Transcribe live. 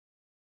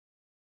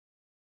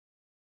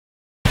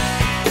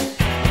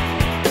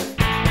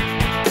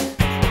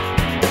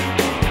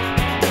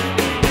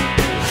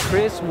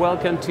Chris,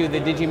 welcome to the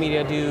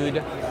Digimedia Dude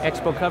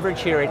Expo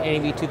coverage here at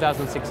NAB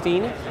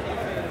 2016.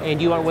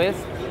 And you are with?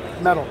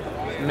 Mettle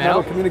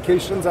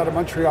Communications out of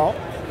Montreal.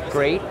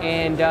 Great,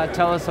 and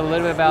tell us a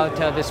little bit about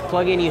this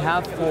plugin you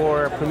have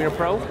for Premiere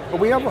Pro.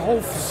 We have a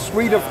whole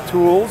suite of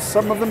tools.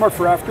 Some of them are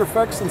for After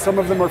Effects and some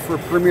of them are for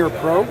Premiere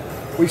Pro.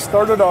 We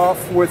started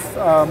off with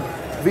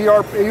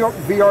VR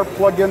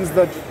plugins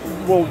that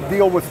will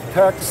deal with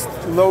text,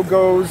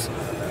 logos,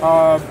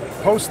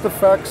 post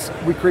effects.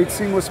 We create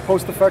seamless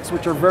post effects,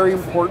 which are very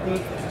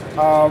important.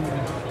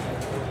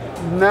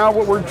 Now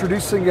what we're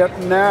introducing at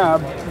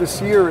NAB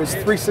this year is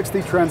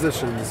 360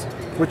 transitions,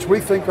 which we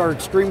think are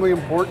extremely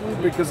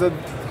important because it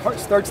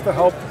starts to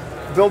help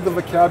build the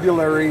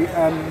vocabulary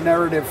and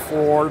narrative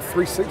for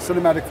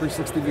cinematic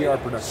 360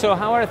 VR production. So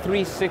how are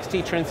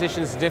 360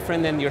 transitions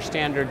different than your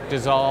standard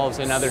dissolves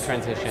and other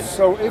transitions?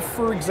 So if,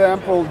 for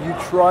example, you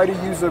try to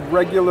use a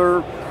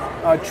regular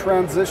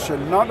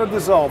transition, not a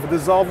dissolve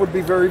would be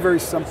very, very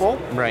simple.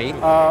 Right.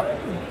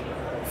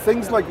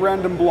 Things like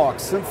random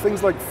blocks,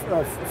 things like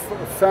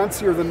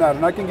fancier than that,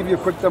 and I can give you a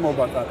quick demo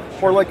about that.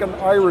 Or like an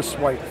iris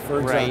swipe, for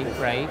example.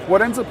 Right.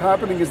 What ends up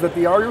happening is that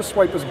the iris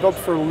swipe is built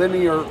for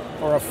linear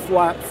or a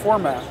flat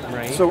format.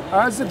 Right. So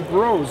as it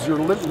grows,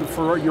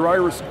 your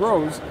iris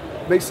grows,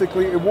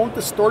 basically it won't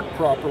distort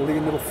properly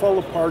and it'll fall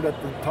apart at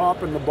the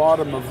top and the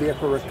bottom of the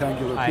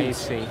equirectangular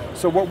piece. I see.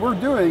 So what we're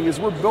doing is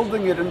we're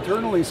building it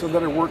internally so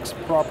that it works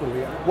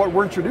properly. What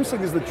we're introducing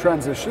is the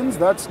transitions,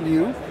 that's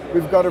new.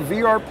 We've got a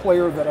VR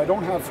player that I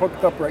don't have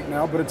hooked up right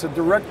now, but it's a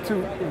direct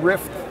to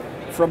Rift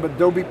from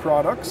Adobe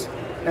products.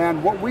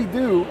 And what we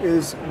do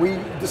is we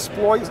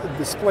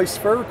display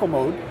spherical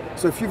mode.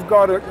 So if you've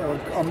got a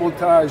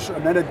montage,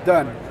 an edit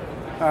done,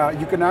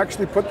 you can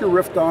actually put your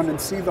Rift on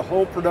and see the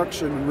whole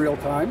production in real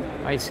time.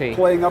 I see.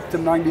 Playing up to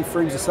 90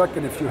 frames a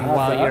second if you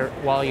have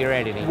while you're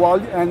editing.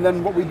 And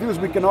then what we do is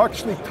we can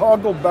actually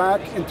toggle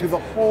back into the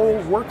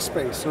whole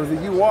workspace or the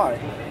UI.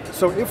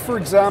 So if, for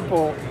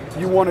example,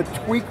 you want to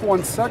tweak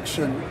one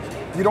section,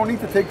 you don't need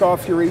to take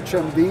off your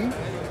HMD,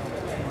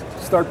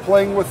 start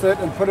playing with it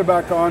and put it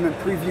back on and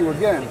preview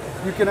again.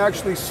 You can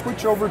actually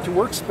switch over to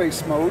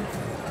workspace mode,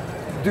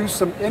 do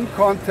some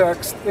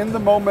in-context,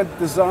 in-the-moment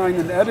design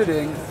and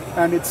editing,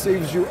 and it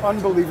saves you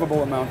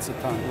unbelievable amounts of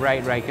time.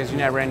 Right, because you're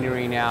not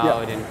rendering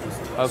out. Yeah. And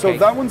okay. So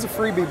that one's a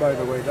freebie, by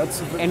the way.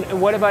 And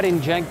what about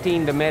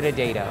injecting the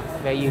metadata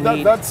that you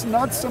need? That's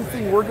not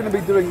something we're going to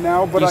be doing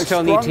now, but you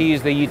still need to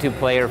use the YouTube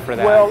player for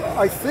that. Well,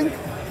 I think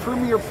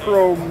Premiere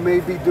Pro may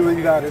be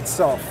doing that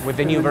itself. With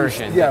the new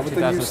version? Yeah, with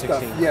the new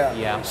stuff.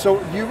 Yeah. So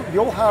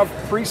you'll have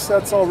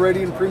presets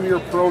already in Premiere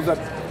Pro that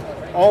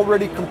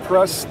already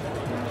compressed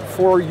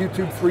for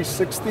YouTube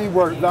 360,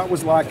 where that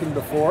was lacking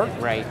before.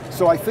 Right.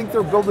 So I think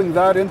they're building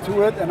that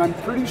into it, and I'm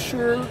pretty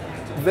sure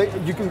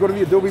you can go to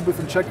the Adobe booth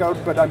and check out,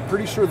 but I'm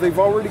pretty sure they've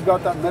already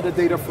got that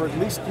metadata for at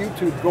least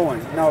YouTube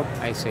going. Now,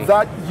 I see.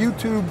 That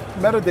YouTube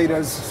metadata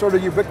is sort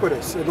of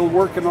ubiquitous. It'll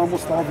work in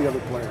almost all the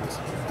other players.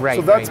 Right.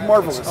 So that's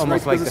marvelous, it's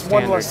almost right? like Because the it's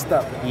one less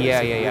step.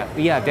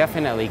 Yeah,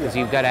 definitely, because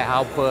you've got to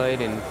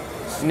output. And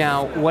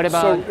now, what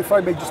about... So if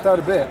I may just add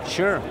a bit.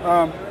 Sure.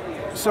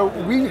 So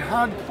we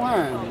had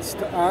plans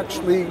to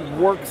actually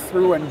work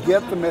through and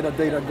get the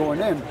metadata going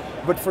in,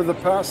 but for the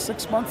past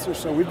 6 months or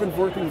so, we've been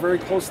working very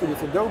closely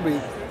with Adobe,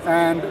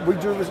 and we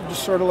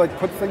just sort of like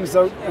put things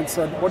out and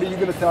said, what are you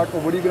going to tackle,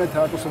 what are you going to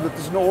tackle, so that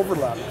there's no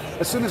overlap.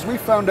 As soon as we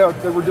found out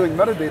that we're doing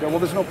metadata, well,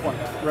 there's no point,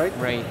 right?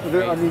 Right.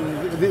 I mean,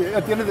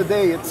 at the end of the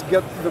day, it's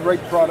get the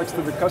right products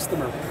to the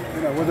customer.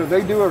 You know, whether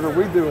they do it or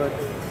we do it.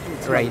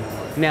 Right.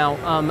 Now,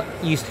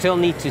 you still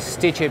need to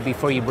stitch it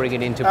before you bring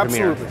it into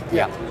Premiere. Absolutely.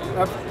 Yeah.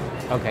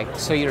 Okay,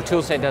 so your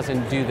toolset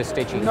doesn't do the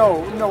stitching?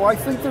 No, I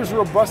think there's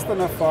robust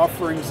enough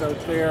offerings out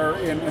there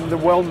in the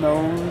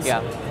well-knowns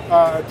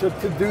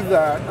to do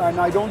that, and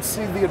I don't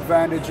see the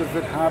advantage of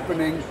it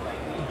happening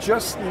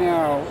just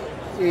now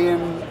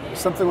in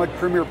something like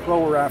Premiere Pro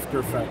or After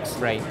Effects.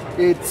 Right.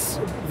 It's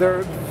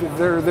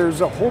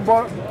there's a whole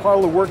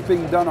pile of work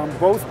being done on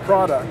both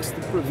products,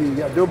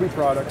 the Adobe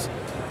products,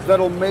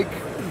 that'll make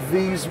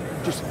these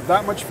just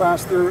that much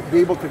faster, be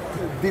able to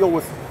deal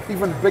with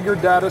even bigger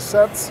data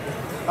sets.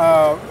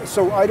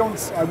 So I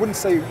wouldn't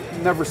say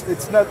never.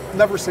 It's not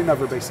never say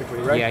never, basically,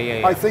 right?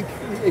 Yeah. I think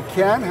it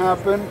can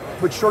happen,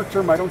 but short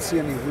term, I don't see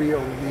any real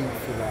need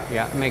for that.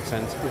 Yeah, makes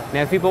sense. Yeah.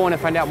 Now, if people want to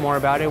find out more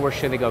about it, where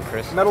should they go,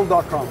 Chris?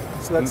 Mettle.com.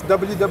 So that's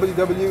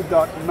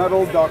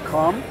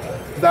www.mettle.com.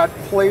 That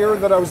player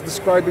that I was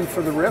describing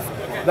for the Rift,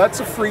 that's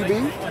a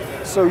freebie.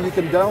 So you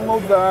can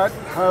download that,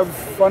 have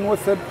fun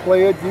with it,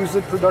 play it, use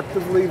it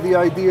productively. The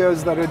idea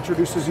is that it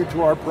introduces you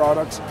to our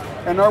products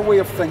and our way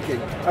of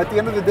thinking. At the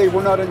end of the day,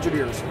 we're not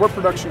engineers, we're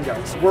production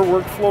guys, we're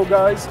workflow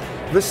guys.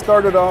 This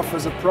started off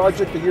as a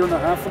project 1.5 years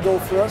ago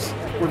for us,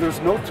 where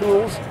there's no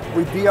tools,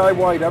 we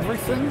DIY'd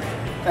everything,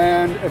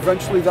 and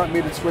eventually that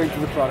made its way into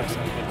the product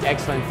side.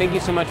 Excellent, thank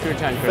you so much for your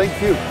time, Chris.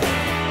 Thank you.